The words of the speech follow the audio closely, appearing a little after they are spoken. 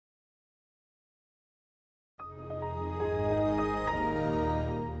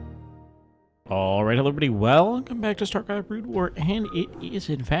Alright, hello everybody, welcome back to StarCraft Brood War, and it is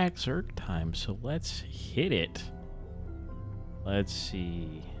in fact Zerg time, so let's hit it. Let's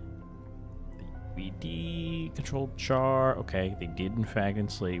see. The UED controlled Char. Okay, they did in fact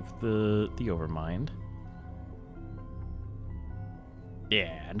enslave the Overmind.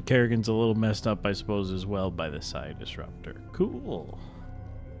 Yeah, and Kerrigan's a little messed up, I suppose, as well by the Psi Disruptor. Cool.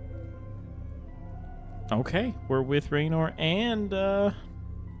 Okay, we're with Raynor and,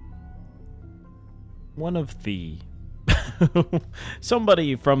 one of the...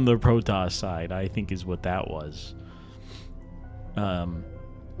 somebody from the Protoss side, I think is what that was.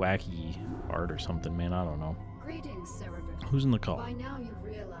 Wacky art or something, man, I don't know. Greetings, Cerebrit. Who's in the call? By now you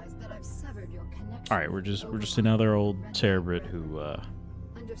realize that I've severed your connection. Alright, we're just another old Cerebrit who,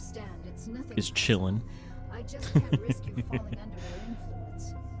 Understand, it's nothing is chilling. I just can't risk you falling under their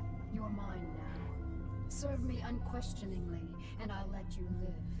influence. You're mine now. Serve me unquestioningly, and I'll let you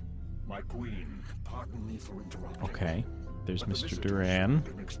live. My queen, pardon me for interrupting. Okay, there's but the Mr. visitors Duran. you've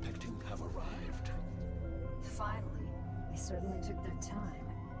been expecting have arrived. Finally, they certainly took their time.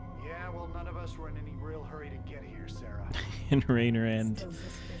 Yeah, well, none of us were in any real hurry to get here, Sarah. And Raynor and... Still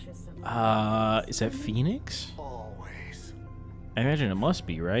suspicious of me. is that Fenix? Always. I imagine it must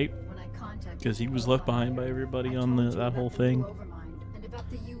be, right? When I contacted Because he you was over left behind here, by everybody I on told you that about whole the thing. new Overmind and about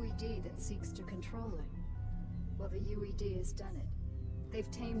the UED that seeks to control it. Well, the UED has done it. They've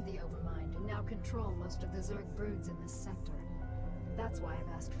tamed the Overmind and now control most of the Zerg broods in this sector. That's why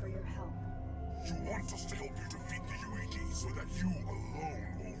I've asked for your help. You want us to help you defeat the UED so that you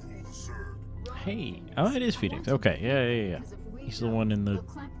alone will rule the Zerg. Hey, oh, it is Phoenix. Okay, yeah. He's the one in the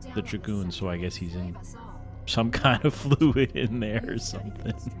Dragoon, so I guess he's in some kind of fluid in there or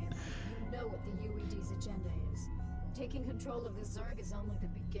something. You know what the UED's agenda is. Taking control of the Zerg is only the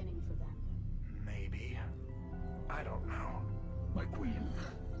beginning for them. Maybe. I don't know. My queen,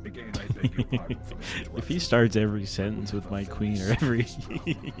 again I beg your pardon for this If he interruption. starts every sentence with my queen or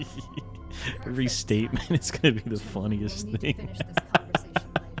every statement, it's gonna be the funniest We'll need to thing. finish this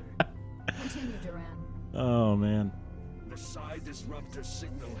conversation later. Continue, Duran. Oh man. The Psi Disruptor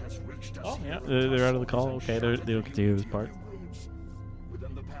signal has reached us. Oh yeah, here in they're out of the Tussauds call. and Okay, shattered they don't continue this the part. roots.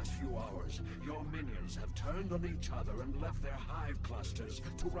 Within the past few hours, your minions have turned on each other and left their hive clusters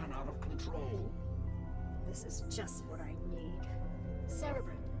to run out of control. This is just what I need.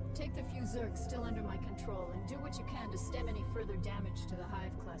 Cerebrin, take the few Zergs still under my control and do what you can to stem any further damage to the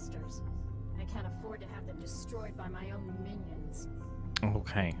hive clusters. I can't afford to have them destroyed by my own minions.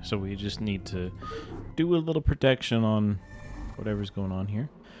 Okay, so we just need to do a little protection on whatever's going on here.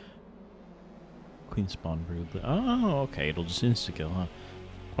 Queen spawn brood. Oh, okay, it'll just insta-kill, huh?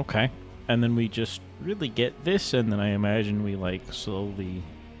 Okay, and then we just really get this, and then I imagine we, like, slowly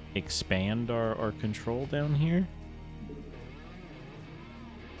expand our control down here.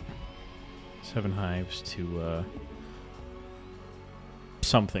 7 hives to,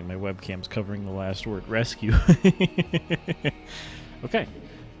 something. My webcam's covering the last word. Rescue. Okay.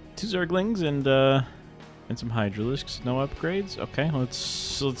 2 Zerglings and some Hydralisks. No upgrades? Okay, let's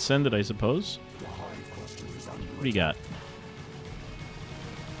send it, I suppose. What do you got?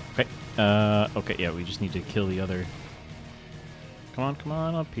 Okay. Okay, yeah, we just need to kill the other. Come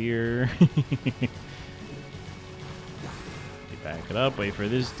on up here. Back it up, wait for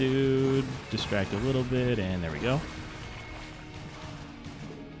this dude, distract a little bit, and there we go.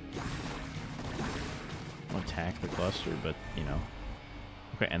 I'll attack the cluster, but, you know.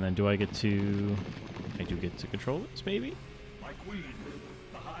 Okay, and then do I get to... I do get to control this, maybe? My queen,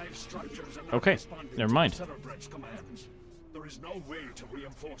 the hive structures are not Okay, responding never to mind. the Cerebrit's commands. There is no way to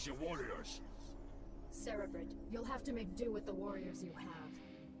reinforce your warriors. Cerebrit, you'll have to make do with the warriors you have.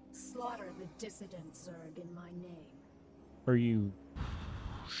 Slaughter the dissident Zerg in my name. Are you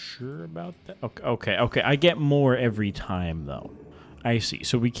sure about that? Okay. I get more every time, though. I see.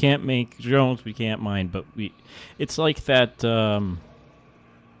 So we can't make drones, we can't mine, but we... It's like that, that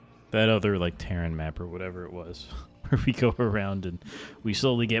other, like, Terran map or whatever it was, where we go around and we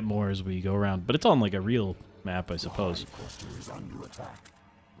slowly get more as we go around. But it's on, like, a real map, I suppose.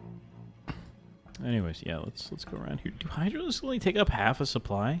 Anyways, yeah, let's go around here. Do Hydralisks only take up half a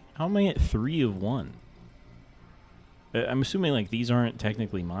supply? How am I at 3 of 1? I'm assuming, like, these aren't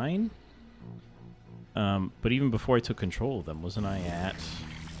technically mine. But even before I took control of them, wasn't I at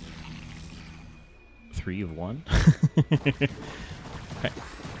 3 of 1? Okay.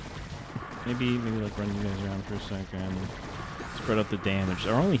 Maybe like run you guys around for a second. Spread out the damage.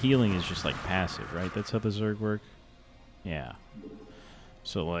 Our only healing is just like passive, right? That's how the Zerg work. Yeah.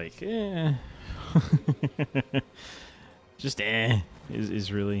 So like, just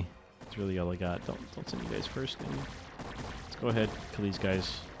is really, it's really all I got. Don't send you guys first. Maybe. Let's go ahead, kill these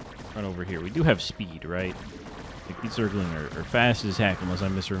guys. run over here. We do have speed, right? Like, these Zergling are fast as heck, unless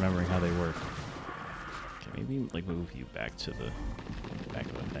I'm misremembering how they work. Okay, maybe, like, move you back to the back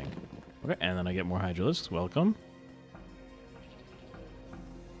of the thing. Okay, and then I get more Hydralisks. Welcome.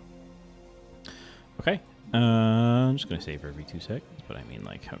 Okay. I'm just gonna save every 2 seconds, but I mean,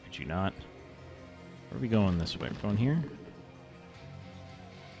 like, how could you not? Where are we going this way? We're going here?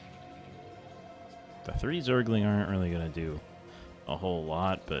 The 3 Zergling aren't really gonna do a whole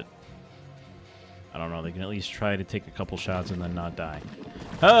lot, but I don't know. They can at least try to take a couple shots and then not die.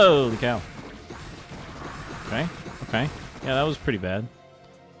 Holy cow! Okay, okay. Yeah, that was pretty bad.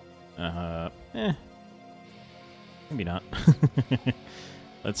 Maybe not.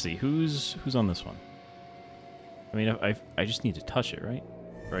 Let's see, who's on this one? I mean, I just need to touch it, right?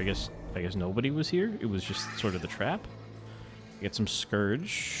 Or I guess nobody was here. It was just sort of the trap. Get some Scourge,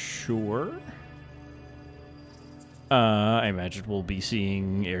 sure. I imagine we'll be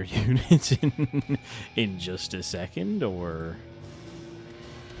seeing air units in just a second, or...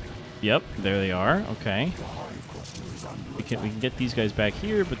 Yep, there they are. Okay. We can get these guys back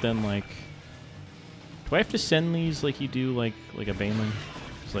here, but then, like... Do I have to send these like you do, like a Baneling?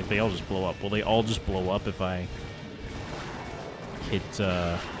 It's like they all just blow up. Will they all just blow up if I hit,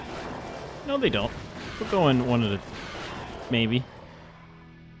 No, they don't. We're going one at a... Maybe.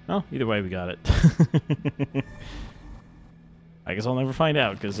 Oh, either way, we got it. I guess I'll never find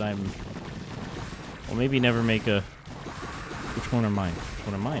out, because I'm... Well, maybe never make a... Which one are mine? Which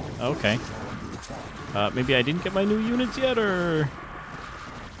one are mine? Oh, okay. Maybe I didn't get my new units yet, or...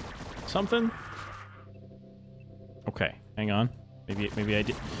 Something? Okay, hang on. Maybe I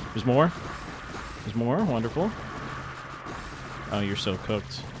did... There's more? There's more? Wonderful. Oh, you're so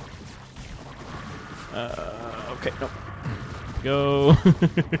cooked. Okay, nope. Go.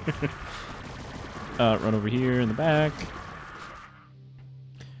 Run over here in the back.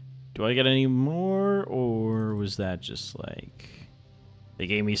 Do I get any more, or was that just like... They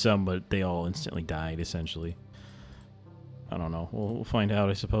gave me some, but they all instantly died, essentially. I don't know. We'll find out,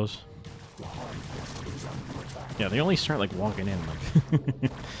 I suppose. Yeah, they only start, like, walking in, like...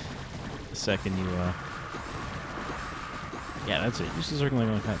 the second you, Yeah, that's it. Just a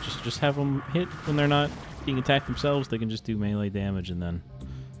Zergling like that. Just have them hit when they're not being attacked themselves. They can just do melee damage, and then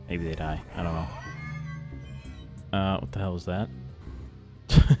maybe they die. I don't know. What the hell is that?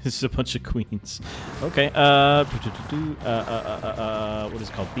 This is a bunch of queens. Okay, what is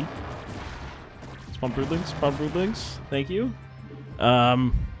it called? B? Spawn broodlings? Spawn broodlings? Thank you.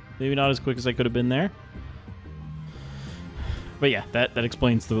 Maybe not as quick as I could have been there. But yeah, that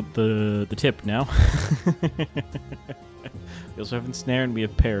explains the tip now. We also have Ensnare and we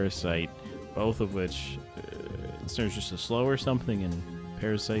have Parasite, both of which Ensnare is just a slow or something, and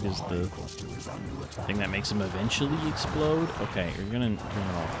Parasite is the thing that makes him eventually explode. Okay, you're gonna turn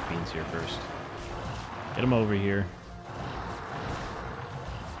on all the queens here first. Get him over here.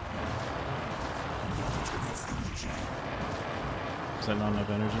 Is that not enough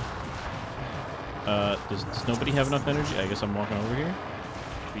energy? Does nobody have enough energy? I guess I'm walking over here.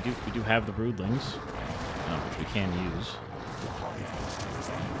 We do have the broodlings, which we can use.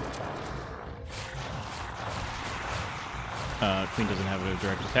 Queen doesn't have a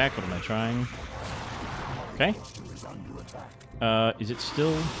direct attack. What am I trying? Okay. Is it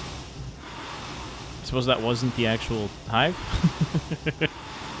still... I suppose that wasn't the actual hive? That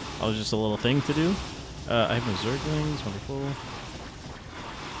was just a little thing to do. I have no Zerglings. Wonderful.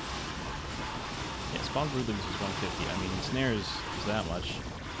 Yeah, spawn broodlings is 150. I mean, Ensnare is that much. You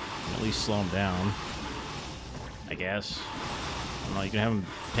can at least slow them down, I guess. I don't know, you can have them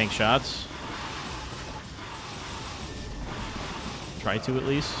tank shots. Try to, at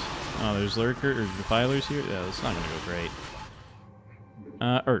least. Oh, there's Lurker or Defilers here. Yeah, that's not gonna go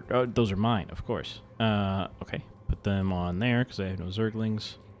great. Those are mine, of course. Okay. Put them on there, because I have no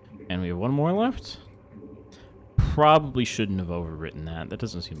Zerglings. And we have one more left. Probably shouldn't have overwritten that. That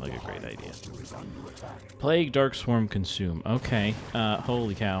doesn't seem like a great idea. Plague, Dark Swarm, Consume. Okay.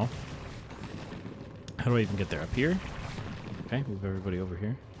 Holy cow. How do I even get there? Up here? Okay, move everybody over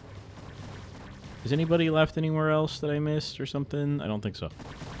here. Is anybody left anywhere else that I missed or something? I don't think so.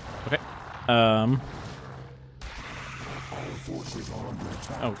 Okay. Oh,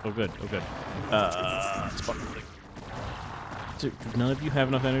 good. Oh, good. Do none of you have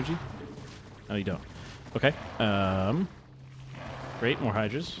enough energy? No, you don't. Okay. Great, more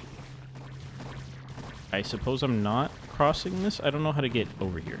Hydras. I suppose I'm not crossing this? I don't know how to get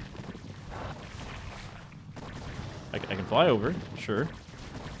over here. I can fly over, sure.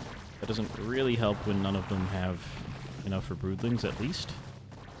 That doesn't really help when none of them have enough for broodlings, at least.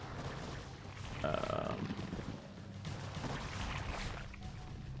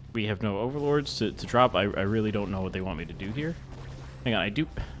 We have no overlords to drop. I really don't know what they want me to do here. Hang on, I do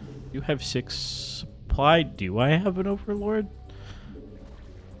have 6 supply. Do I have an overlord?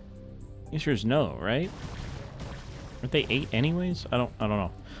 The answer is no, right? Aren't they 8 anyways? I don't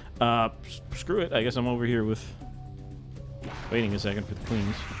know. Screw it. I guess I'm over here with waiting a second for the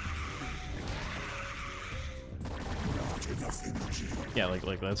queens. Yeah, like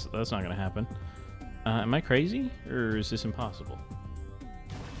that's not gonna happen. Am I crazy, or is this impossible?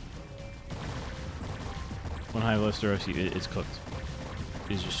 One high luster, it's cooked.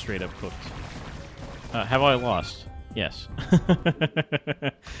 It's just straight up cooked. Have I lost? Yes.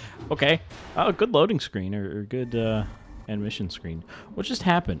 Okay. Oh, good loading screen, or good animation screen. What just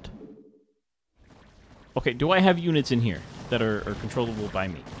happened? Okay, do I have units in here that are controllable by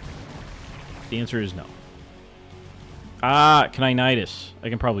me? The answer is no. Ah, can I Nidus? I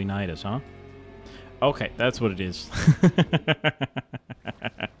can probably Nidus, huh? Okay, that's what it is.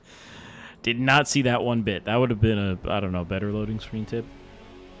 Did not see that one bit. That would have been a, I don't know, better loading screen tip.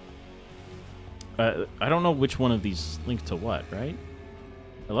 I don't know which one of these link to what, right?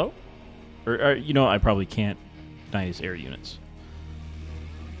 Hello? Or you know, I probably can't Nidus air units.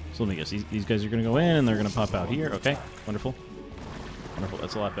 So let me guess. These guys are going to go in, and they're going to pop out here. Okay, wonderful. Wonderful,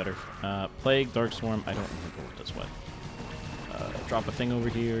 that's a lot better. Plague, Dark Swarm, I don't remember what does what. Drop a thing over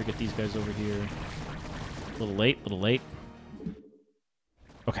here, get these guys over here. A little late, little late.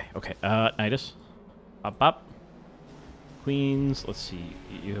 Okay, okay. Nidus. Pop, pop. Queens, let's see.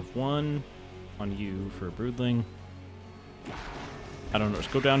 You have 1 on you for a broodling. I don't know,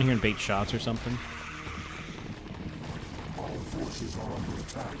 just go down here and bait shots or something. Our forces are under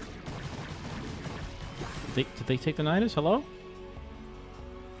attack. Did they take the Nidus? Hello?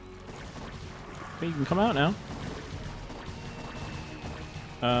 Okay, you can come out now.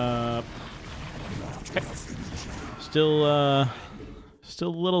 Okay. Still a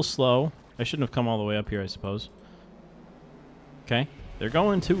little slow. I shouldn't have come all the way up here, I suppose. Okay, they're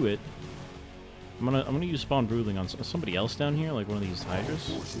going to it. I'm gonna use spawn broodling on somebody else down here, like one of these hydras,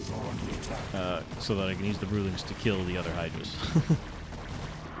 so that I can use the broodlings to kill the other hydras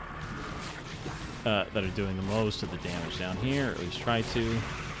that are doing the most of the damage down here, or at least try to.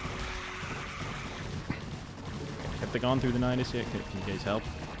 Have they gone through the Nidus yet? Can you guys help?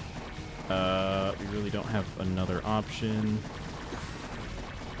 We really don't have another option.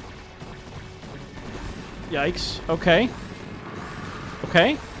 Yikes. Okay.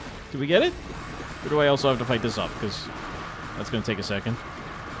 Okay. Did we get it? Or do I also have to fight this up? Because that's going to take a second.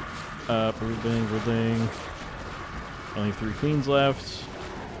 Broodling. Only have 3 queens left.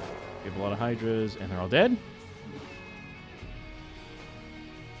 We have a lot of hydras, and they're all dead.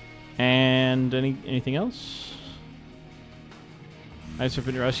 And anything else? Nice have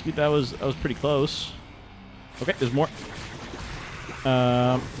been rescued. That was pretty close. Okay, there's more.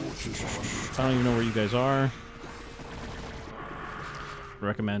 I don't even know where you guys are.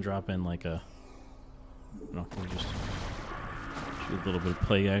 Recommend drop in like a. No, can we just shoot a little bit of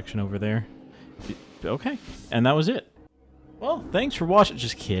play action over there? Okay, and that was it. Well, thanks for watching.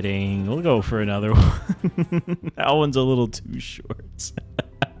 Just kidding. We'll go for another one. That one's a little too short.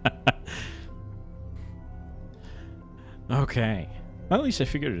 Okay. Well, at least I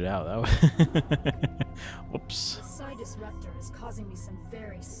figured it out. Whoops. The psi disruptor is causing me some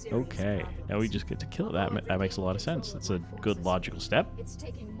very serious Okay. problems. Now we just get to kill it. That makes a lot of sense. That's a good logical step. It's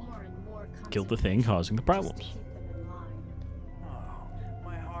taking more and more Kill the thing causing the just to problems. keep them in line. Oh,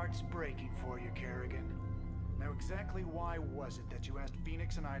 my heart's breaking for you, Kerrigan. Now, exactly why was it that you asked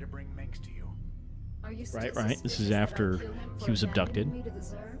Fenix and I to bring Minx to you? Are you still Right. This is suspicious that I after killed him for he was abducted. abandoning me to the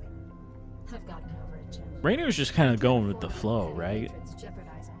Zerg? I've gotten over it, Jim. Rainer's just kind of going with the flow, right?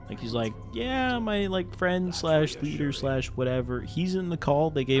 Like he's like, yeah, my like friend slash leader slash whatever. He's in the call.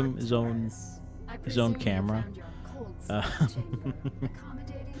 They gave him his own camera.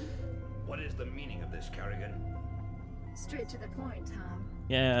 What is the meaning of this, Kerrigan? Straight to the point, Tom.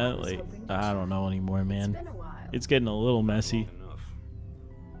 Yeah, I was like hoping that I don't know anymore, man. It's been a while. It's getting a little messy. Enough.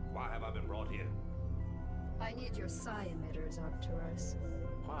 Why have I been brought here? I need your psi emitters, Arcturus.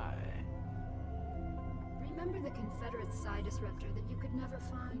 Why? Remember the Confederate psi disruptor that you could never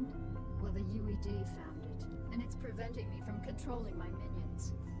find? Well, the UED found it, and it's preventing me from controlling my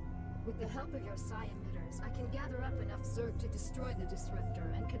minions. With the help of your psi emitters, I can gather up enough Zerg to destroy the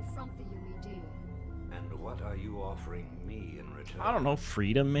disruptor and confront the UED. And what are you offering me in return? I don't know,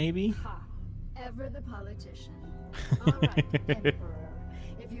 freedom maybe? Ha! Ever the politician. Alright, Emperor.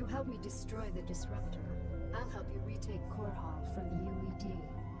 If you help me destroy the disruptor, I'll help you retake Core Hall from the UED.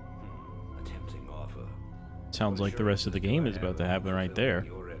 A tempting offer. Sounds like the rest of the game is about to happen right there.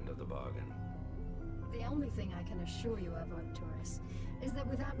 Your end of the bargain. The only thing I can assure you of, Arcturus, is that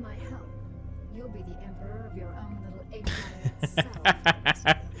without my help, you'll be the emperor of your own little 8x8 cell.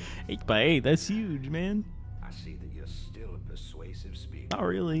 8x8, that's huge, man. I see that you're still a persuasive speaker. Not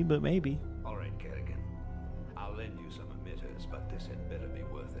really, but maybe. All right, Kerrigan. I'll lend you some emitters, but this had better be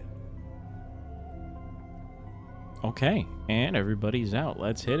worth it. Okay, and everybody's out.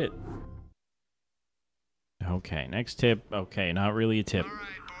 Let's hit it. Okay, next tip. Okay, not really a tip. All right,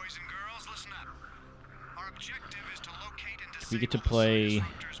 boys and girls, listen up. Our objective is to locate and We get to disable the play.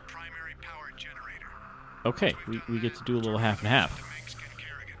 disruptor's primary power generator. Okay, we get to do a little half and half.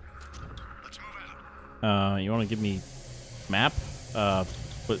 Let's move out. You want to give me map?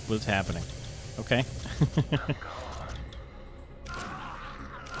 What's happening? Okay.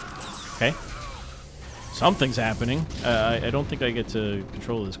 Okay. Something's happening. I don't think I get to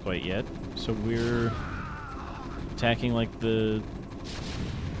control this quite yet. So we're attacking like the...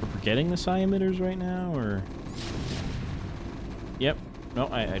 We're getting the psi emitters right now, or... Yep. No,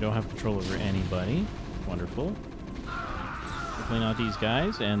 I don't have control over anybody. Wonderful. Definitely not these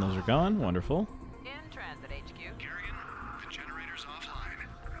guys, and those are gone. Wonderful. In transit, HQ. Kerrigan, the generator's offline.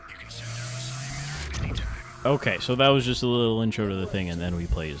 You can send down the psi emitter at any time. Okay, so that was just a little intro to the thing, and then we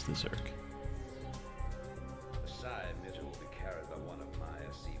play as the Zerg. The psi emitter will be carried by one of my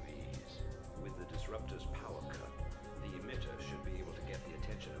SCVs. With the disruptor's power cut, the emitter should be able to get the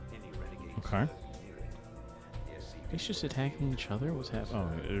attention of any renegade Okay. Zerg near it. The SCV It's just attacking each other? What's happening? Oh,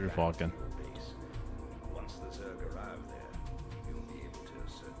 they're walking. base. Once the Zerg arrive there, you'll be able to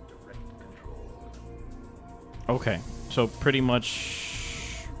assert direct control over them. Okay, so pretty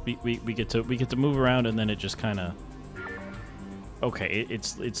much we get to move around, and then it just kind of. Okay,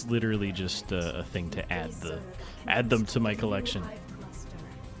 it's literally just a thing to add them to my collection. Once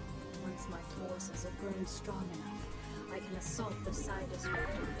my forces have grown strong enough, I can assault the psi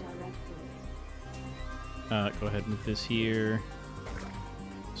disruptor directly. Go ahead and move this here.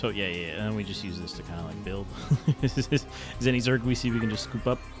 So yeah, and then we just use this to kind of like build. Is any Zerg we see we can just scoop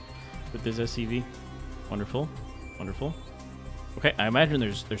up with this SCV? Wonderful, wonderful. Okay, I imagine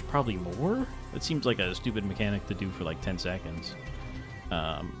there's probably more. That seems like a stupid mechanic to do for like 10 seconds.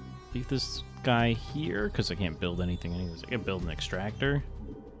 Leave this guy here because I can't build anything anyways. I can build an extractor.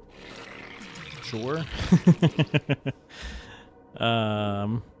 Sure. I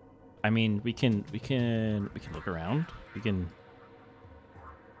mean, we can look around. We can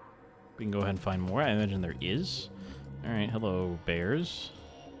go ahead and find more. I imagine there is. All right, hello bears.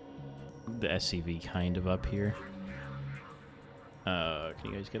 The SCV kind of up here. Can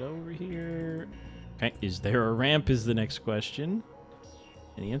you guys get over here? Okay, is there a ramp is the next question.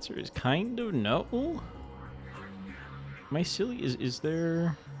 And the answer is kind of no. Am I silly? Is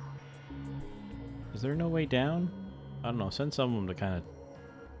there no way down? I don't know. Send some of them to kind of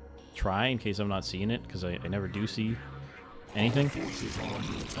try in case I'm not seeing it, because I never do see anything.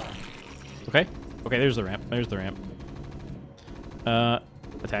 Okay. Okay, there's the ramp. There's the ramp.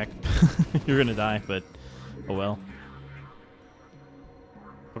 Attack. You're gonna die, but oh well.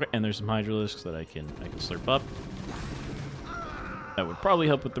 Okay, and there's some hydralisks that I can slurp up. That would probably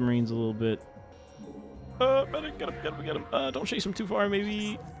help with the Marines a little bit. Better get him. Don't chase him too far,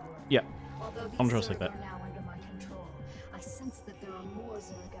 maybe. Yeah, I'm trust like that. Now under my control, I sense that there are more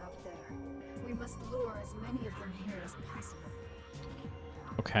Zerg out there. We must lure as many of them here as possible.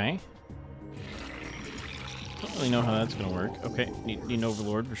 Okay. Don't really know how that's gonna work. Okay, need an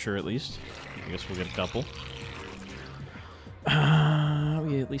Overlord for sure at least. I guess we'll get a couple.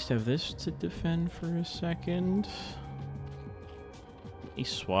 We at least have this to defend for a second. Let me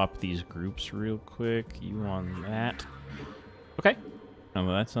swap these groups real quick. You on that. Okay. Now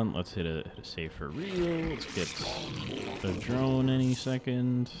that that's done, let's hit a save for real. Let's get the drone any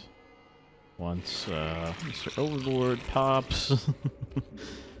second. Once Mr. Overlord pops.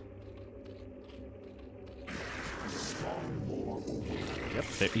 Yep,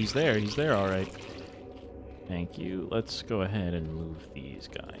 he's there. He's there, all right. Thank you. Let's go ahead and move these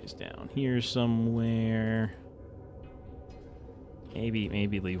guys down here somewhere.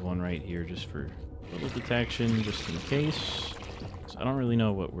 Maybe leave one right here just for a little detection, just in case. So I don't really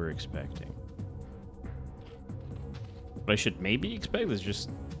know what we're expecting. What I should maybe expect is just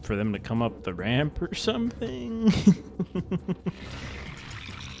for them to come up the ramp or something.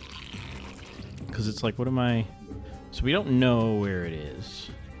 Because it's like, what am I... So we don't know where it is,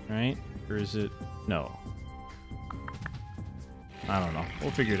 right? Or is it... No. I don't know.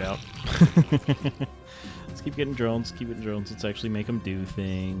 We'll figure it out. Let's keep getting drones. Keep getting drones. Let's actually make them do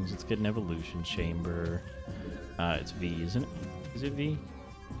things. Let's get an evolution chamber. It's V, isn't it? Is it V?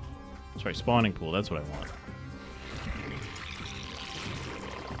 Sorry, spawning pool. That's what I want.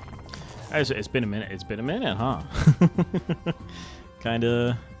 It's been a minute. It's been a minute, huh?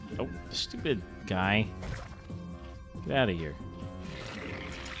 Kinda... Oh, stupid guy. Get out of here.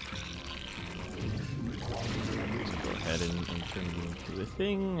 Let's go ahead and turn you into a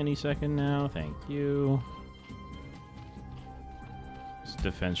thing any second now. Thank you. This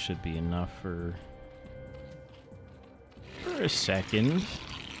defense should be enough for a second.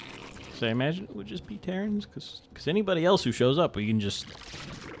 So I imagine it would just be Terrans, because anybody else who shows up, we can just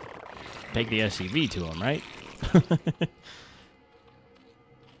take the SCV to them, right?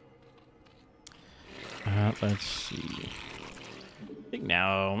 Let's see. I think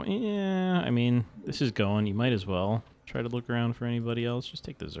now, yeah, I mean, this is going. You might as well try to look around for anybody else. Just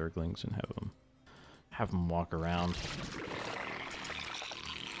take the Zerglings and have them walk around.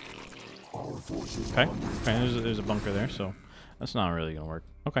 Okay, there's a bunker there, so that's not really gonna work.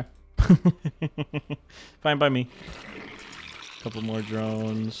 Okay. Fine by me. Couple more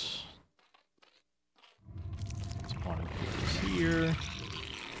drones. Spawning here.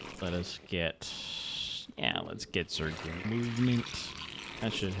 Let us get... Yeah, let's get Zergling movement.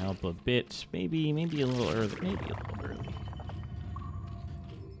 That should help a bit. Maybe a little early. Maybe a little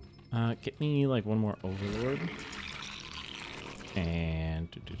early. Get me, like, one more Overlord. And...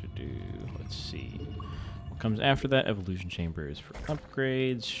 Let's see. What comes after that? Evolution Chamber is for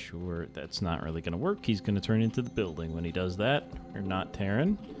upgrades. Sure, that's not really going to work. He's going to turn into the building when he does that. Or not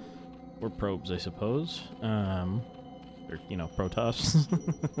Terran. Or probes, I suppose. Or, you know, Protoss.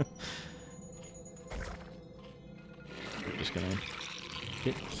 We're just going to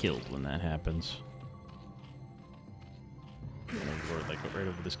get killed when that happens. Or like right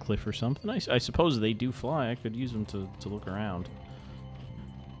over this cliff or something. I suppose they do fly. I could use them to look around.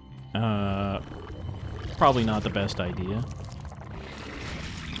 Probably not the best idea.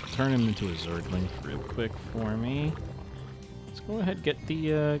 Turn him into a Zergling real quick for me. Let's go ahead and get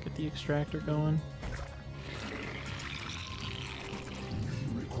the extractor going.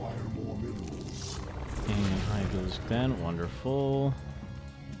 Require more minerals. And hide those then. Wonderful.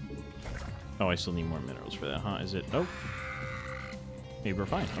 Oh, I still need more minerals for that, huh? Is it? Oh. Maybe we're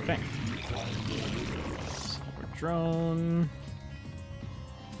fine. Okay. Silver drone.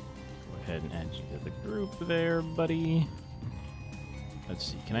 Go ahead and add you to the group there, buddy. Let's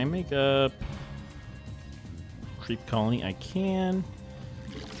see. Can I make a creep colony? I can.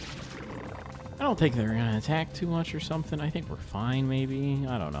 I don't think they're gonna attack too much or something. I think we're fine, maybe.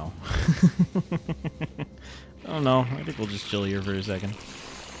 I don't know. I don't know. I think we'll just chill here for a second.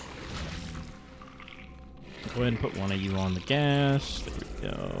 Go ahead and put one of you on the gas. There we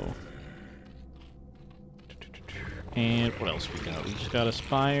go. And what else we got? We just got a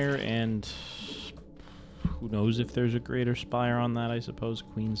spire, and who knows if there's a greater spire on that, I suppose.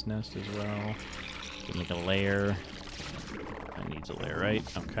 Queen's Nest as well. Can make a lair. That needs a lair, right?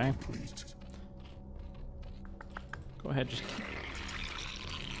 Okay. Go ahead, just keep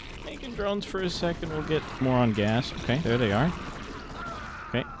making drones for a second. We'll get more on gas. Okay, there they are.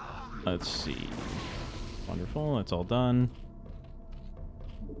 Okay, let's see. Wonderful, that's all done.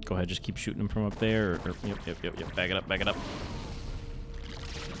 Go ahead, just keep shooting them from up there. Yep. Back it up, back it up.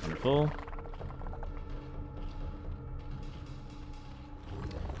 Wonderful.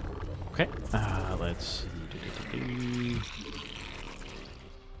 Okay, let's see.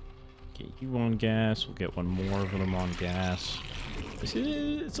 Get you on gas. We'll get one more of them on gas.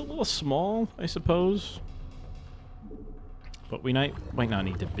 It's a little small, I suppose. But we might not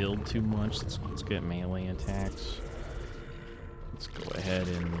need to build too much. Let's get melee attacks. Let's go ahead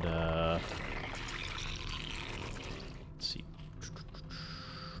and let's see.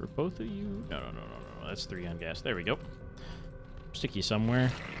 For both of you? No. That's 3 on gas. There we go. Stick you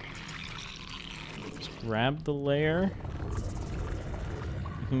somewhere. Let's grab the lair.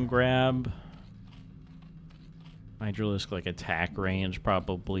 You can grab Hydralisk, like attack range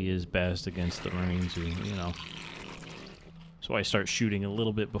probably is best against the Marines who, you know. So I start shooting a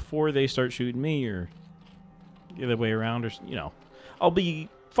little bit before they start shooting me, or the other way around, or, you know. I'll be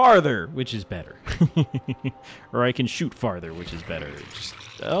farther, which is better. Or I can shoot farther, which is better. Just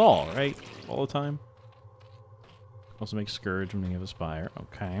all, right? All the time. Also make Scourge when we have a Spire.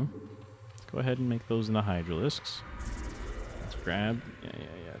 Okay. Let's go ahead and make those into Hydralisks. Let's grab... Yeah.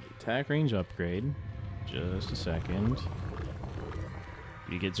 The attack range upgrade. Just a second.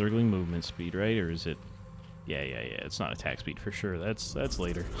 You get Zergling movement speed, right? Or is it... Yeah. It's not attack speed for sure. That's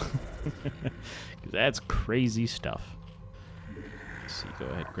later. That's crazy stuff. Let's see. Go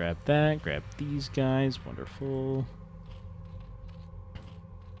ahead, grab that. Grab these guys. Wonderful.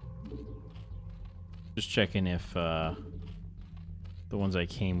 Just checking if the ones I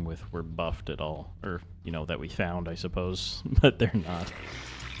came with were buffed at all, or you know that we found, I suppose, but they're not.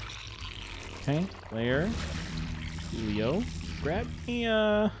 Okay, Claire. Julio. Grab me,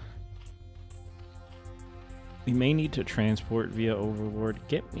 we may need to transport via Overlord.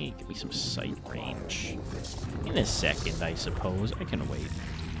 Get me some sight range. In a second, I suppose. I can wait.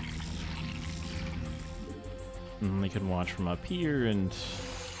 They can watch from up here and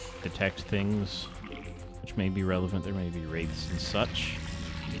detect things which may be relevant. There may be wraiths and such.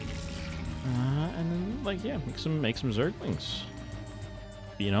 And then, like, yeah, make some Zerglings.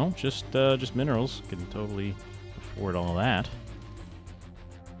 You know, just minerals. Can totally afford all that.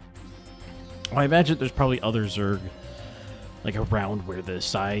 Well, I imagine there's probably other Zerg, like, around where the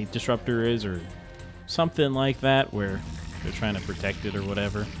Psi Disruptor is, or something like that, where they're trying to protect it or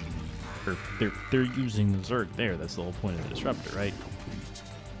whatever. Or they're using the Zerg there. That's the whole point of the Disruptor, right?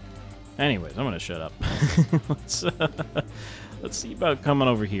 Anyways, I'm gonna shut up. Let's see about coming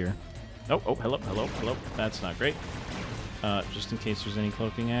over here. Oh, hello. That's not great. Just in case there's any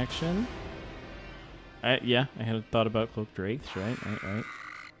cloaking action. Yeah, I had thought about cloaked wraiths, right?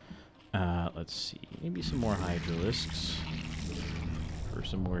 Let's see. Maybe some more Hydralisks. For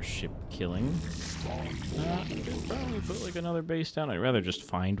some more ship killing. Probably put like another base down. I'd rather just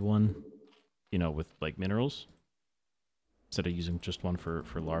find one, you know, with like minerals. Instead of using just one for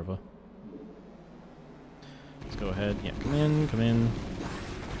larva. Let's go ahead. Yeah, come in.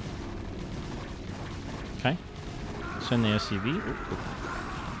 Okay. Send the SCV. Ooh.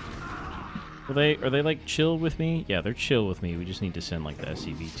 Are they like chill with me? Yeah, they're chill with me. We just need to send like the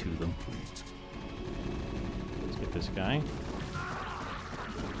SCV to them. Let's get this guy.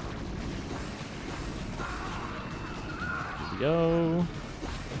 Here we go.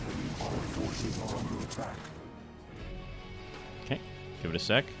 Okay, give it a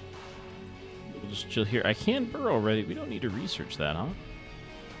sec. We'll just chill here. I can burrow already. We don't need to research that, huh?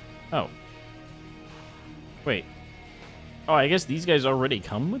 Oh. Wait. Oh, I guess these guys already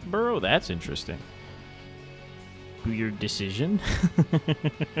come with burrow? That's interesting. Weird decision.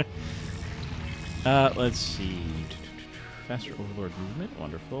 Let's see. Faster Overlord movement.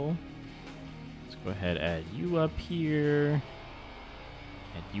 Wonderful. Let's go ahead, add you up here.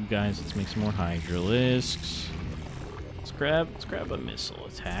 Add you guys. Let's make some more Hydralisks. Let's grab a missile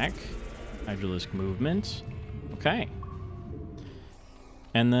attack. Hydralisk movement. Okay.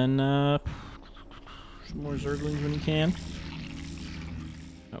 And then, some more Zerglings when you can.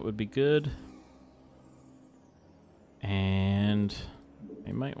 That would be good. And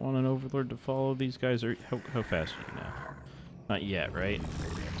I might want an Overlord to follow these guys. How fast are you now? Not yet, right?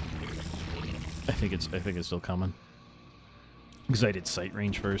 I think it's still coming. Because I did sight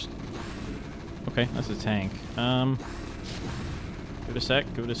range first. Okay, that's a tank. Give it a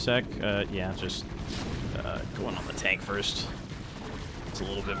sec. Yeah, just going on the tank first. It's a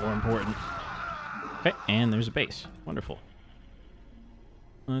little bit more important. Okay, and there's a base. Wonderful.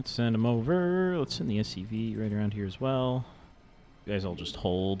 Let's send them over. Let's send the SCV right around here as well. You guys all just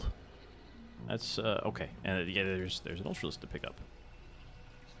hold. That's, okay. And yeah, there's an Ultralisk to pick up.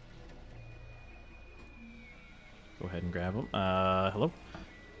 Go ahead and grab them. Hello?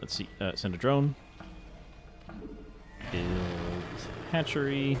 Let's see. Send a drone. Build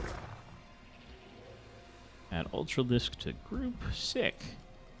hatchery. Add Ultralisk to group. Sick.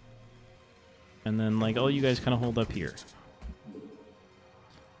 And then, like, all you guys kind of hold up here.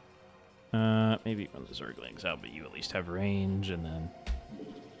 Maybe run the Zerglings out, but you at least have range, and then...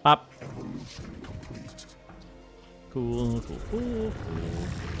 Pop! Cool.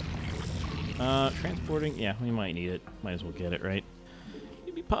 Transporting? Yeah, we might need it. Might as well get it, right?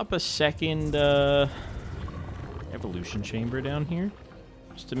 Maybe pop a second, evolution chamber down here.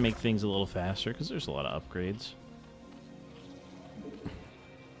 Just to make things a little faster, because there's a lot of upgrades.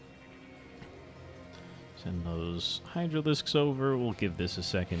 Send those Hydralisks over. We'll give this a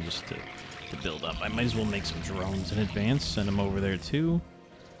second just to build up. I might as well make some drones in advance. Send them over there too.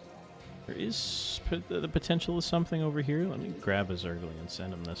 There is the potential of something over here. Let me grab a Zergling and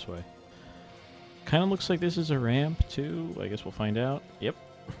send him this way. Kind of looks like this is a ramp too. I guess we'll find out. Yep.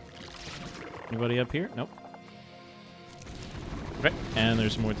 Anybody up here? Nope. Okay. And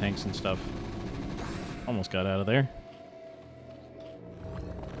there's more tanks and stuff. Almost got out of there.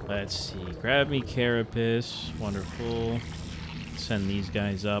 Let's see. Grab me Carapace. Wonderful. Send these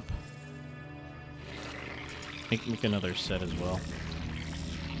guys up. Make another set as well.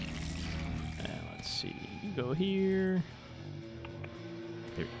 And let's see. You go here.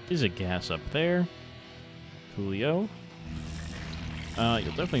 There is a gas up there. Coolio.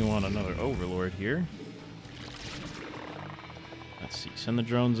 You'll definitely want another Overlord here. Let's see. Send the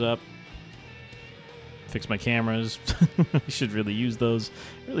drones up. Fix my cameras. I should really use those.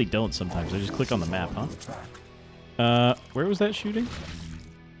 I really don't sometimes. I just click on the map, huh? Where was that shooting?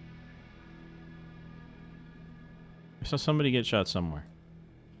 I saw somebody get shot somewhere.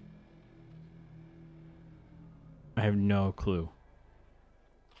 I have no clue.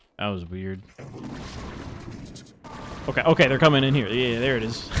 That was weird. Okay, okay, they're coming in here. Yeah, there it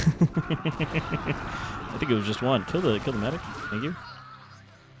is. I think it was just one. Kill the medic. Thank you.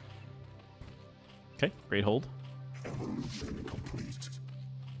 Okay, great hold.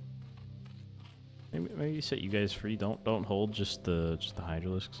 Maybe set you guys free. Don't hold. Just the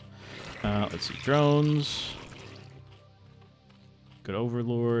hydralisks. Let's see, drones. Good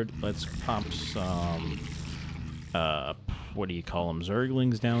overlord. Let's pop some. What do you call them?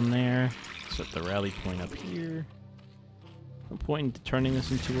 Zerglings down there. Set the rally point up here. No point in turning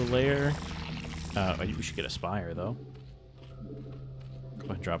this into a lair. We should get a spire though. Go ahead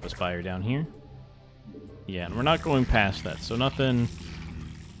and drop a spire down here. Yeah, and we're not going past that, so nothing.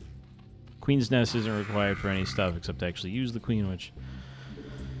 Queen's Nest isn't required for any stuff except to actually use the queen, which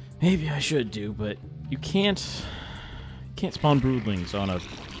maybe I should do, but you can't spawn broodlings on a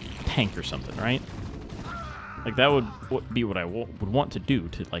tank or something, right? Like that would be what I would want to do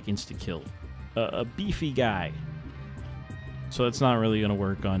to like insta kill a beefy guy. So that's not really gonna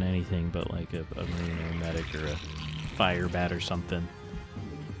work on anything but like a marine or a medic or a fire bat or something.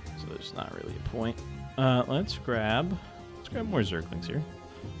 So there's not really a point. Let's grab more Zerglings here.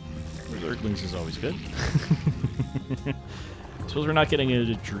 More Zerglings is always good. I suppose we're not getting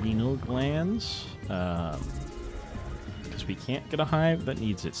into adrenal glands. Because we can't get a hive that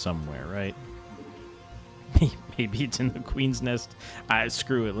needs it somewhere, right? Maybe it's in the Queen's Nest.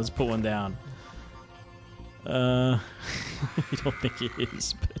 Screw it, let's put one down. I don't think it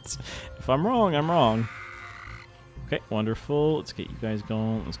is, but if I'm wrong, I'm wrong. Okay, wonderful. Let's get you guys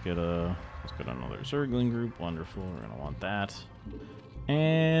going. Let's get another Zergling group. Wonderful. We're gonna want that.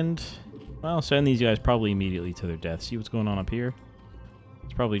 And well, send these guys probably immediately to their death. See what's going on up here?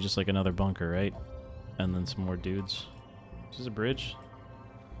 It's probably just like another bunker, right? And then some more dudes. Is this a bridge?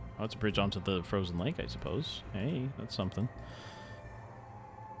 Oh, it's a bridge onto the frozen lake, I suppose. Hey, that's something.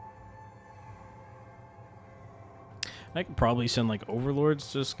 I could probably send like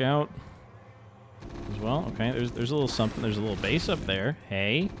overlords to scout as well. Okay, there's a little something. There's a little base up there.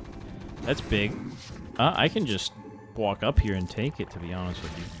 Hey, that's big. I can just walk up here and take it, to be honest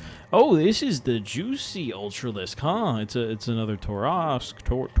with you. Oh, this is the juicy Ultralisk, huh? It's another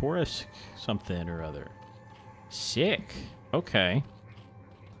Taurus something or other. Sick. Okay.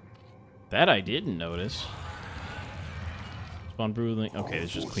 That I didn't notice. Spawn broodling. Okay,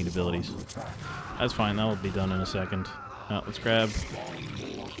 it's just queen abilities. That's fine. That will be done in a second. Let's grab.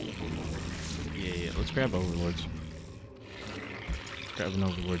 Yeah. Let's grab overlords. Grab an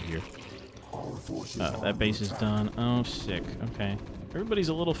overlord here. That base is done. Oh, sick. Okay. Everybody's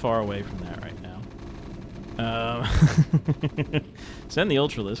a little far away from that right now. Send the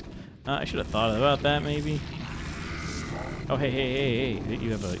Ultralisk. I should have thought about that maybe. Oh, hey.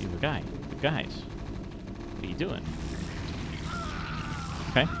 You have a guy. Guys. What are you doing?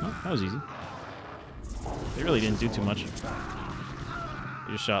 Okay. Well, that was easy. They really didn't do too much.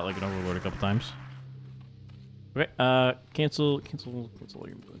 They just shot like an overlord a couple times. Okay, cancel all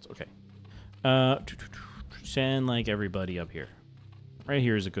your movements. Okay. Send like everybody up here. Right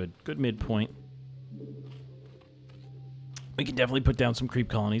here is a good midpoint. We can definitely put down some creep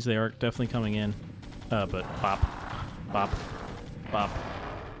colonies. They are definitely coming in. But bop.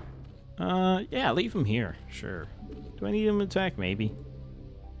 Yeah, leave them here. Sure. Do I need them to attack? Maybe.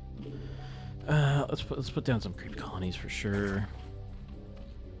 Let's put down some creep colonies for sure.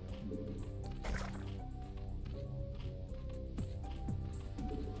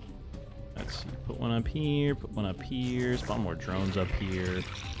 Let's see. Put one up here. Put one up here. Spawn more drones up here.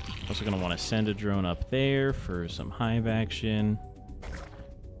 Also gonna want to send a drone up there for some hive action.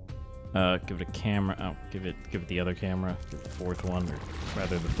 Give it a camera. Oh, give it the other camera. Give it the fourth one, or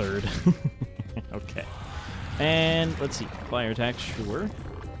rather the third. Okay. And let's see. Flyer attack, sure.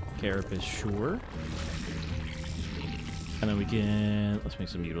 Carapace, sure. And then we can... Let's make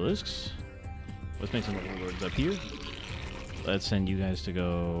some Mutalisks. Let's make some Overlords up here. Let's send you guys to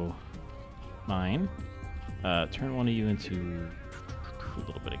go mine. Turn one of you into a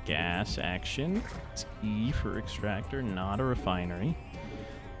little bit of gas action. It's E for extractor, not a refinery.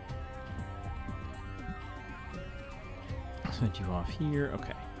 Send you off here.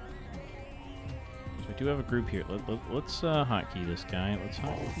 Okay. So we do have a group here. Let's hotkey this guy. Let's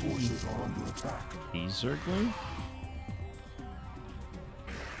hotkey these Zergling.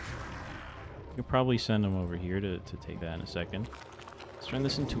 We could probably send them over here to take that in a second. Let's turn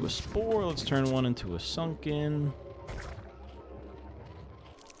this into a spore. Let's turn one into a sunken.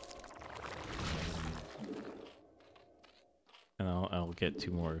 And I'll get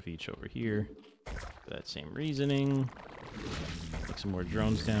 2 more of each over here. For that same reasoning. Make some more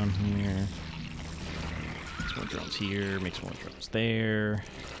drones down here. Make some more drones here. Make some more drones there.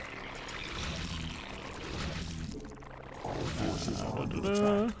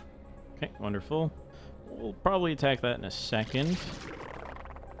 Okay, wonderful. We'll probably attack that in a second.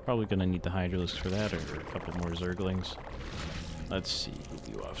 Probably gonna need the Hydralisks for that, or a couple more Zerglings. Let's see, move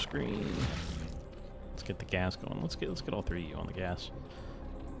you off screen. Let's get the gas going. Let's get all 3 of you on the gas.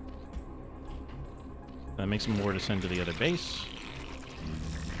 That makes some more to send to the other base.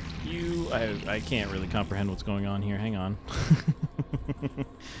 I can't really comprehend what's going on here. Hang on.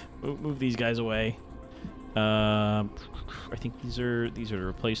 move these guys away. I think these are to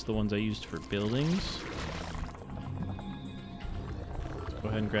replace the ones I used for buildings. Let's go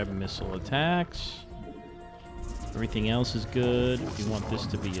ahead and grab missile attacks. Everything else is good. We want this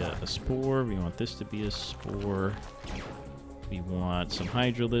to be a spore. We want this to be a spore. We want some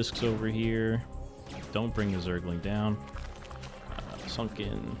Hydralisks over here. Don't bring the Zergling down.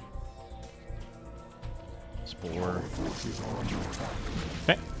 Sunken. Spore.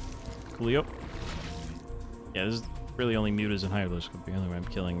 Okay. Coolio. Yeah, this is really only mutas and Hydralisks would be the only way I'm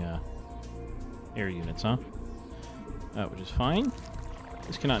killing air units, huh? Which is fine.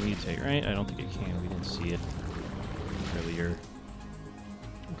 This cannot mutate, right? I don't think it can. We didn't see it earlier.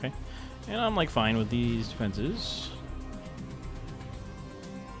 Okay. And I'm like fine with these defenses.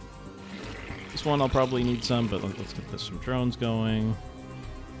 This one I'll probably need some, but let's get some drones going.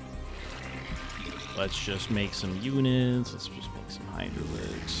 Let's just make some units. Let's just make some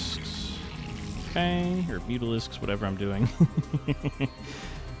Hydralisks. Okay, or Mutalisks, whatever I'm doing.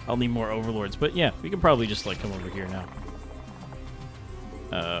 I'll need more Overlords, but yeah, we can probably just like come over here now.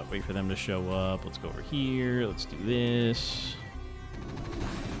 Wait for them to show up. Let's go over here. Let's do this.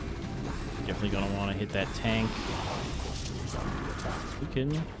 Definitely gonna want to hit that tank. You kidding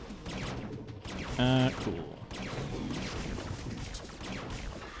me? Cool.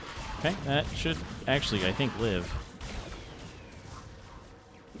 Okay, that should actually, I think, live.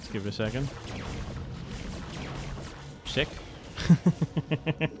 Let's give it a second. Sick.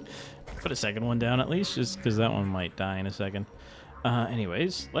 Put a second one down at least, just because that one might die in a second.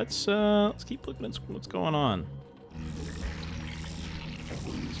 Anyways, let's keep looking at what's going on.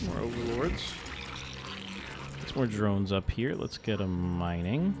 Some more Overlords. Some more drones up here. Let's get them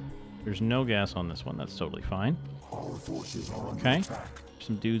mining. There's no gas on this one. That's totally fine. Okay.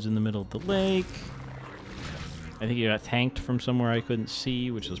 Some dudes in the middle of the lake. I think he got tanked from somewhere I couldn't see,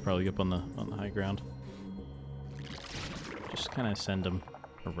 which was probably up on the high ground. Just kind of send them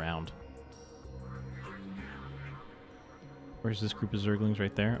around. Where's this group of Zerglings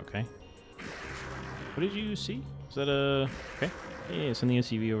right there? Okay. What did you see? Is that a... Okay. Yeah, send the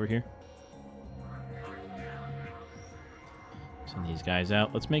SUV over here. Send these guys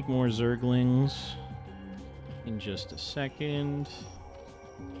out. Let's make more Zerglings in just a second.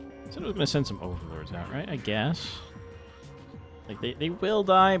 Said I was going to send some Overlords out, right? I guess. Like, they will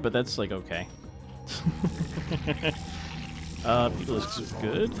die, but that's, like, okay. Mutalisks is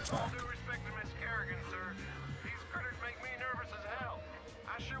good.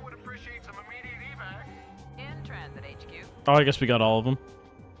 Oh, I guess we got all of them.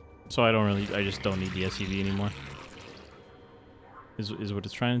 So I just don't need the SUV anymore. Is what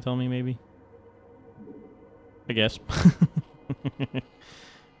it's trying to tell me, maybe? I guess.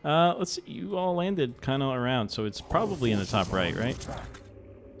 Let's see. You all landed kind of around, so it's probably in the top right, right?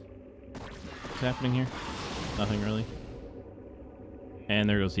 What's happening here? Nothing really. And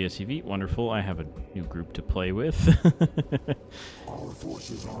there goes the SUV. Wonderful. I have a new group to play with. Our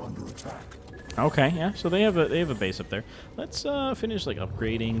forces are under attack. Okay, yeah. So they have a base up there. Let's finish like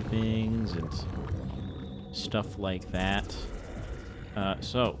upgrading things and stuff like that.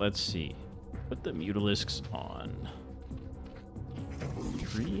 So let's see. Put the Mutalisks on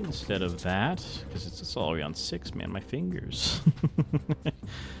 3 instead of that, because it's all the way on 6. Man, my fingers.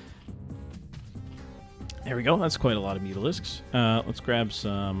 There we go. That's quite a lot of Mutalisks. Let's grab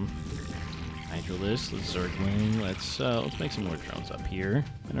some Hydralisks. Let's Zergling. Let's make some more drones up here.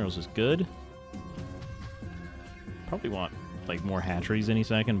 Minerals is good. Probably want like more hatcheries any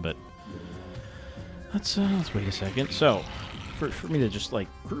second, but let's wait a second. So for me to just like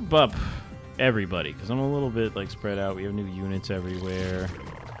group up everybody, because I'm a little bit like spread out. We have new units everywhere.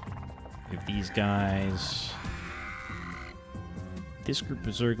 We have these guys. This group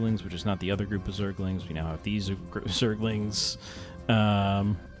of Zerglings, which is not the other group of Zerglings. We now have these Zerglings.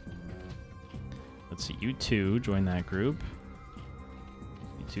 Let's see, you two join that group.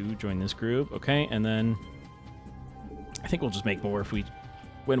 You two join this group. Okay, and then I think we'll just make more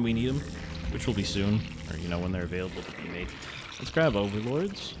when we need them, which will be soon, or when they're available to be made. let's grab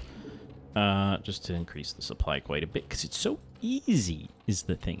overlords. Just to increase the supply quite a bit, because it's so easy, is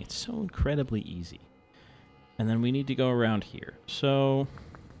the thing. It's so incredibly easy. And then we need to go around here. So,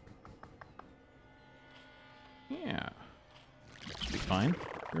 yeah. Should be fine.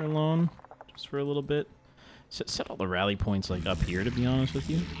 You're alone, just for a little bit. Set all the rally points, like, up here, to be honest with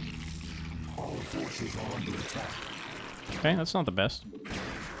you. Okay, that's not the best.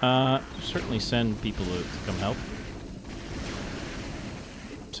 Certainly send people to come help.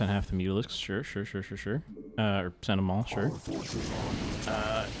 Send half the Mutalisks, sure. Or send them all, sure.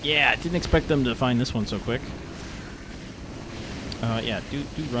 Yeah, didn't expect them to find this one so quick. Yeah, do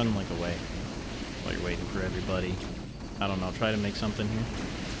run, like, away while you're waiting for everybody. I don't know, try to make something here.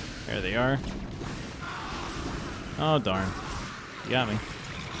 There they are. Oh, darn. You got me.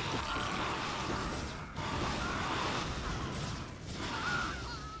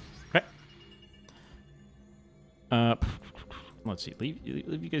 Okay. Let's see. Leave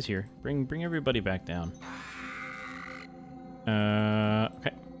you guys here. Bring everybody back down.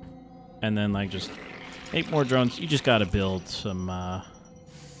 Okay. And then, like, just 8 more drones. You just gotta build some,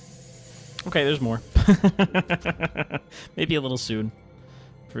 Okay, there's more. Maybe a little soon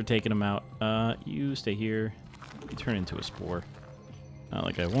for taking them out. You stay here. You turn into a spore. Not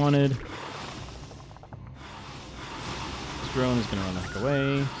like I wanted. This drone is gonna run the heck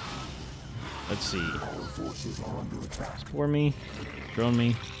away. Let's see. Spore me. Drone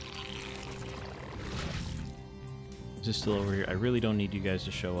me. Is this still over here? I really don't need you guys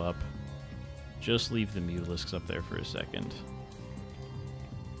to show up. Just leave the Mutalisks up there for a second.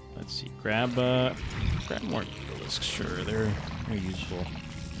 Let's see. Grab more Mutalisks. Sure, they're useful.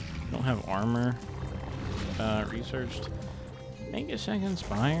 Don't have armor. Researched. Make a second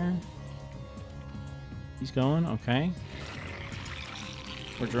spire. He's going. Okay.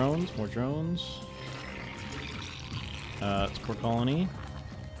 More drones. It's core colony.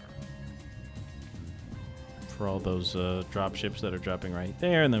 For all those drop ships that are dropping right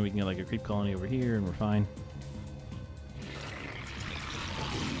there, and then we can get like a creep colony over here, and we're fine.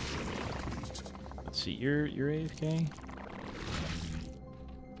 Let's see, you're AFK.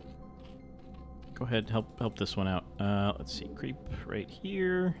 Go ahead, help this one out. Let's see, creep right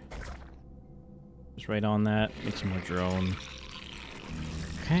here. Just right on that. Make some more drone.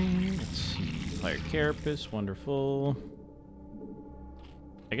 Okay, let's see. Fire Carapace, wonderful.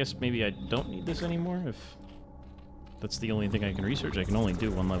 I guess maybe I don't need this anymore if that's the only thing I can research. I can only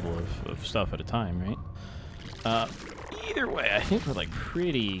do one level of stuff at a time, right? Either way, I think we're like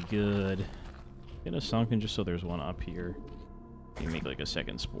pretty good. Get a sunken just so there's one up here. You make like a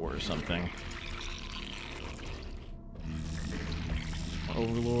second spore or something.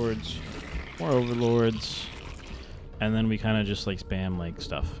 Overlords. More overlords. And then we kind of just like spam like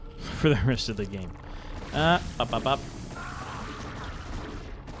stuff for the rest of the game. Up.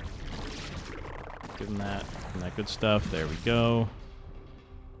 Give them that good stuff. There we go.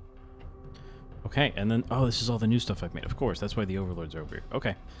 Okay, and then, oh, this is all the new stuff I've made. Of course, that's why the overlords are over here.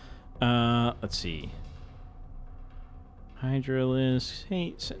 Okay. Let's see. Hydralisk.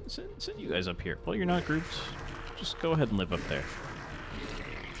 Hey, send you guys up here. Well, you're not grouped. Just go ahead and live up there.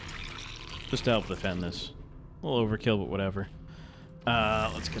 Just to help defend this. A little overkill, but whatever.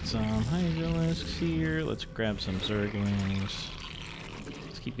 Let's get some Hydralisks here. Let's grab some Zerglings.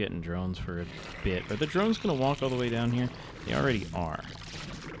 Let's keep getting drones for a bit. Are the drones going to walk all the way down here? They already are.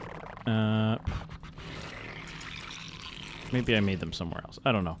 Maybe I made them somewhere else.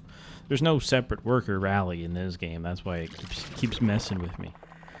 I don't know. There's no separate worker rally in this game. That's why it keeps messing with me.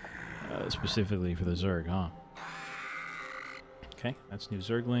 Specifically for the Zerg, huh? Okay, that's new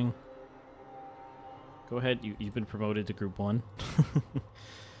Zergling. Go ahead, you've been promoted to Group 1.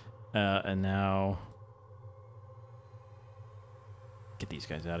 And now... Get these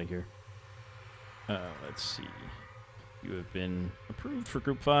guys out of here. Let's see. You have been approved for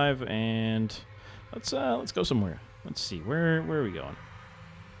Group 5, and let's go somewhere. Let's see, where are we going?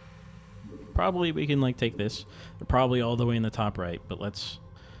 Probably we can, like, take this. They're probably all the way in the top right, but let's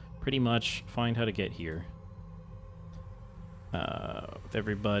pretty much find how to get here. With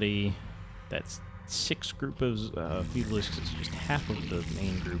everybody, that's 6 group of Mutalisks. It's just half of the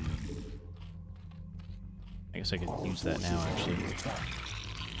main group. I guess I could use that now, actually.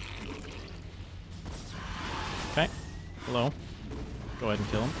 Okay. Hello. Go ahead and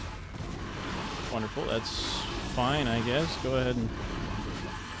kill him. Wonderful. That's fine, I guess. Go ahead and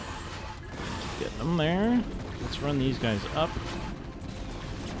get them there. Let's run these guys up.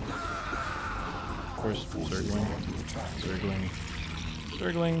 Of course, Zergling.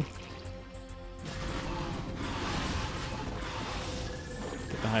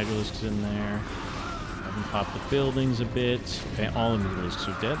 Get the Hydralisks in there. I can pop the buildings a bit. Okay, all the mutalisks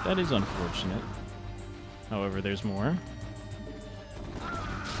are dead. That is unfortunate. However, there's more.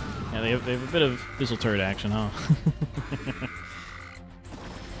 Yeah, they have a bit of missile turret action, huh?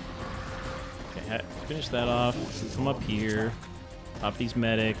 Okay, finish that off. Come up here. Pop these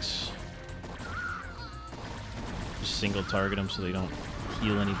medics. Just single target them so they don't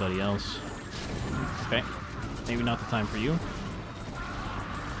heal anybody else. Okay. Maybe not the time for you.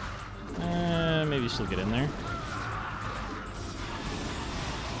 Maybe still get in there.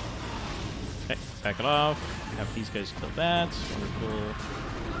 Okay, back it off. Have these guys kill that. Wonderful.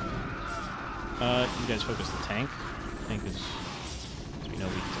 You guys focus the tank. Tank is, as we know,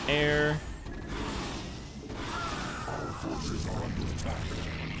 weak to air.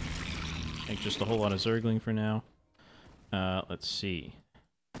 I think just a whole lot of Zergling for now. Let's see.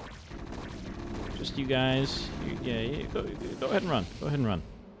 Just you guys. Yeah, go ahead and run. Go ahead and run.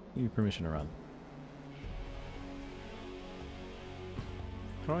 Give me permission to run.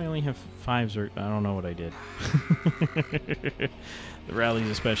 How do I only have 5 Zerg? I don't know what I did. The rallies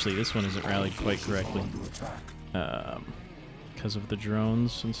especially. This one isn't rallied quite correctly. Because of the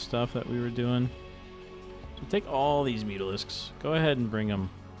drones and stuff that we were doing. So take all these mutalisks. Go ahead and bring them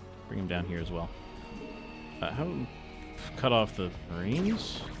down here as well. How do we cut off the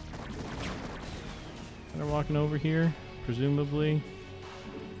Marines? They're walking over here, presumably.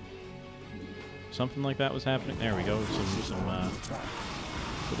 Something like that was happening. There we go. Some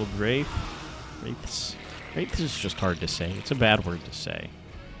little wraiths. Wraiths is just hard to say. It's a bad word to say.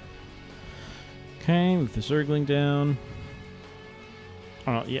 Okay, with the Zergling down.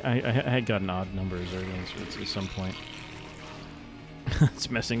 Oh yeah, I had got an odd number of Zerglings at some point. It's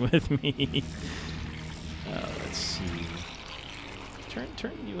messing with me. Let's see.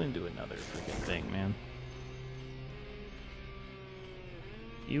 Turn you into another freaking thing, man.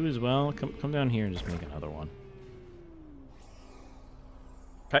 You as well. Come down here and just make another one.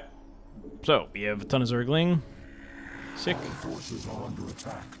 Okay. So we have a ton of Zergling. Sick.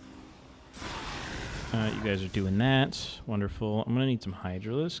 You guys are doing that. Wonderful. I'm gonna need some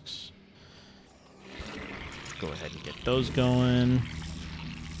Hydralisks. Go ahead and get those going.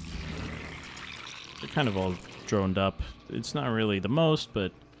 They're kind of all droned up. It's not really the most,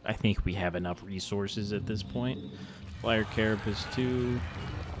 but I think we have enough resources at this point. Flyer Carapace too.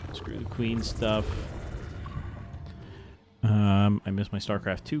 Screw the queen stuff. I missed my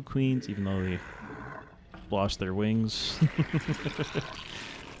StarCraft 2 queens, even though they lost their wings.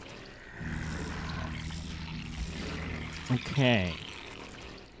 Okay.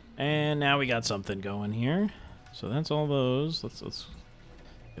 And now we got something going here. So that's all those. Let's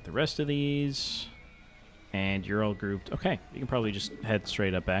get the rest of these. And you're all grouped. Okay, you can probably just head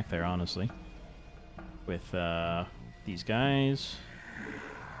straight up back there, honestly. With these guys.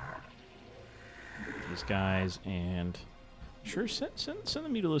 These guys, and... Sure, send the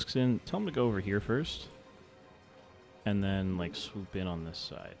Mutalisks in. Tell them to go over here first. And then, like, swoop in on this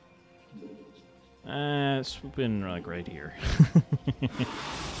side. Swoop in, like, right here.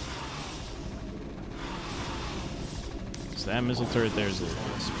 So that missile turret there is a little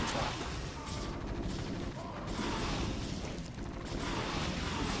bit.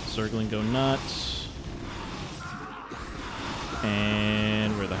 Zergling go nuts.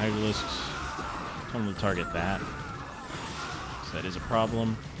 And where the Hydralisks... Tell them to target that. So that is a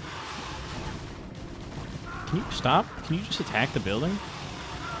problem. Can you stop? Can you just attack the building?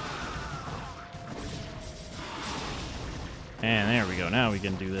 And there we go. Now we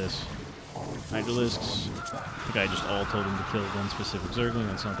can do this. Hydralisks. I think I just all told him to kill one specific Zergling.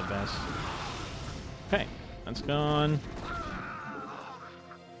 That's not the best. Okay, that's gone.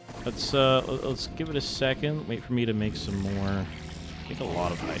 Let's give it a second. Wait for me to make some more. Make a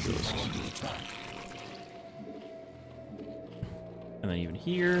lot of Hydralisks. And then even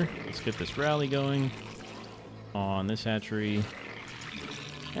here, let's get this rally going on this hatchery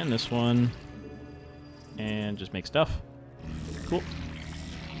and this one, and just make stuff. Cool.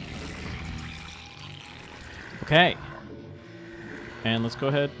 Okay. And let's go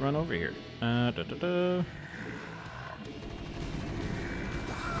ahead and run over here.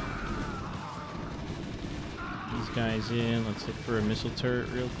 These guys in. Let's hit for a missile turret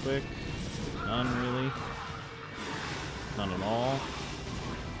real quick. None really. None at all.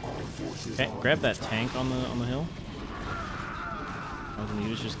 Okay, grab that tank on the hill. All we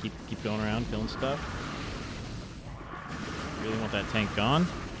need is just keep going around killing stuff. Really want that tank gone.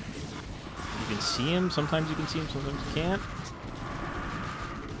 You can see him. Sometimes you can see him. Sometimes you can't.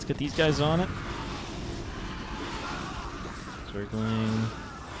 Let's get these guys on it. Circling.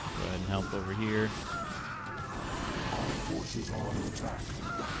 Go ahead and help over here.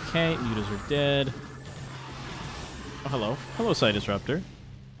 Okay, mutas are dead. Oh, hello. Hello, Side Disruptor.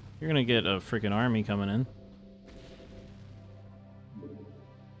 You're gonna get a freaking army coming in.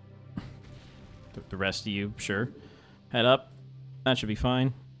 The rest of you, sure. Head up. That should be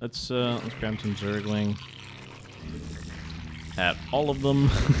fine. Let's grab some Zergling. At all of them.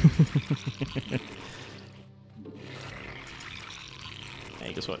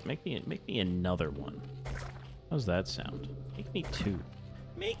 Hey, guess what? Make me another one. How's that sound? Make me 2.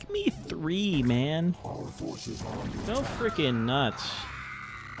 Make me 3, man. Go freaking nuts.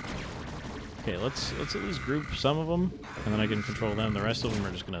 Okay, let's at least group some of them, and then I can control them. The rest of them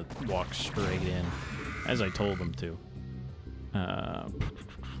are just gonna walk straight in, as I told them to. Let's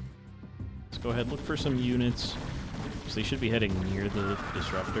go ahead and look for some units. So they should be heading near the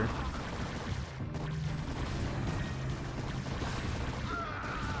disruptor.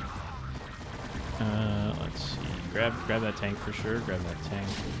 Let's see. Grab that tank for sure. Grab that tank.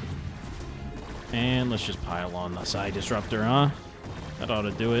 And let's just pile on the side disruptor, huh? That ought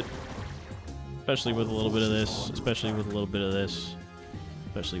to do it. Especially with a little bit of this. Especially with a little bit of this.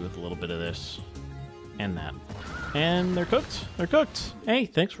 Especially with a little bit of this. And that. And they're cooked. They're cooked. Hey,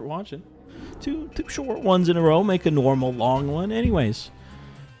 thanks for watching. Two short ones in a row make a normal long one. Anyways.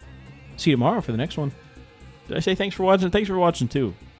 See you tomorrow for the next one. Did I say thanks for watching? Thanks for watching too.